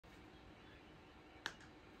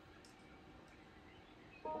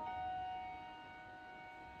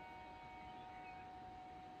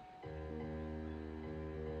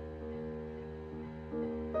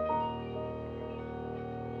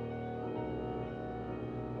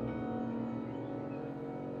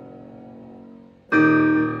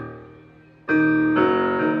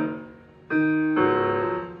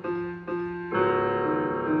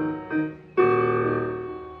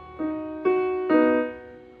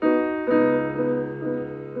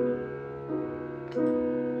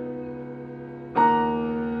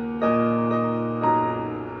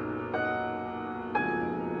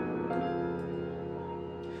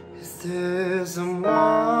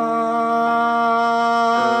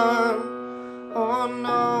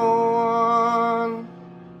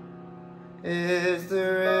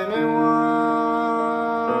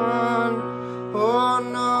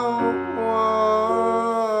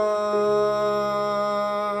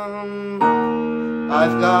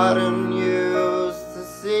I've gotten used to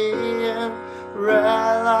seeing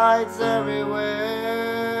red lights everywhere.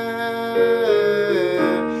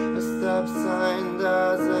 A stop sign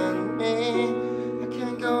doesn't mean I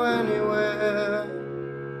can't go anywhere.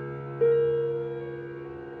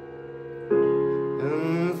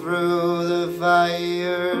 And through the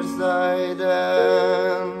fires I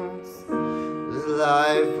dance, as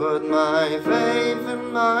life put my faith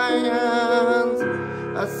in my hands.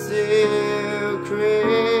 I see you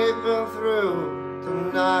creeping through the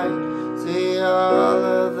night, see all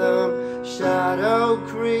of them shadow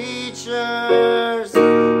creatures.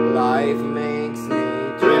 Life makes me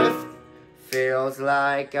drift, feels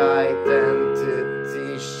like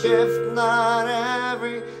identity shift. Not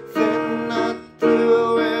everything I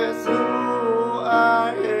do is who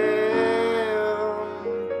I am.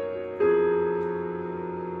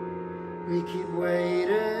 We keep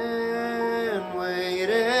waiting,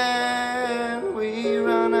 waiting, we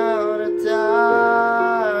run out of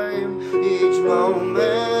time. Each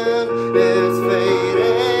moment is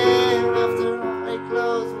fading after I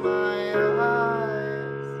close my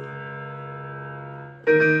eyes.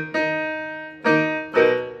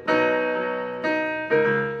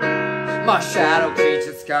 My shadow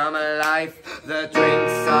creatures come alive. The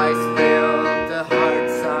drinks I spilled, the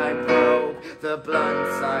hearts I broke, the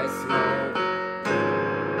blunts I smoked.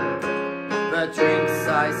 The drinks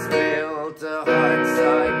I spilled, the hearts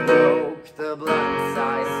I broke, the blunts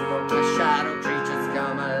I smoked. The shadow creatures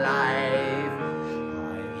come alive.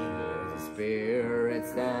 I hear the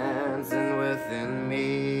spirits dancing within me.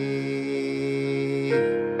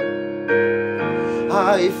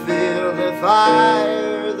 I feel the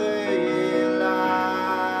fire they light.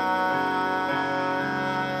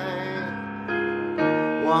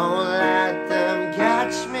 Won't let them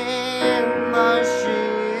catch me in my shade.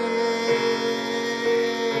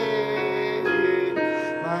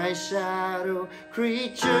 My shadow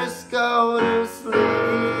creatures go to sleep.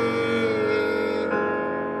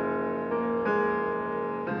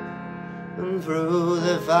 And through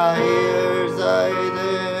the fires I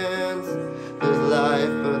dance, as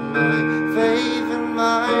life put my faith in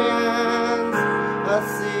my hands. I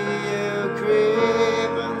see you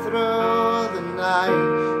creeping through the night,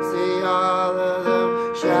 see all of them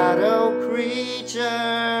shadow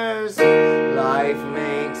creatures. Life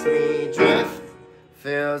makes me drift,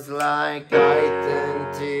 feels like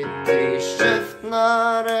identity shift.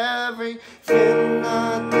 Not everything I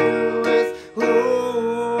do is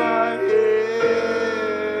who I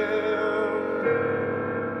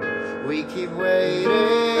am. We keep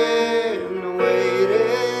waiting,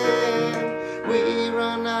 waiting, we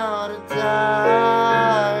run out of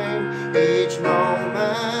time. Each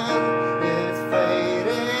moment is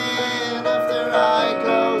fading after I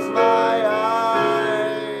close my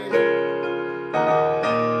eyes.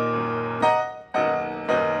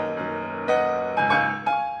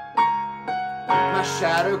 My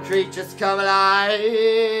shadow creatures come alive.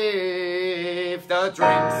 The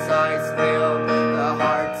drinks I spilled,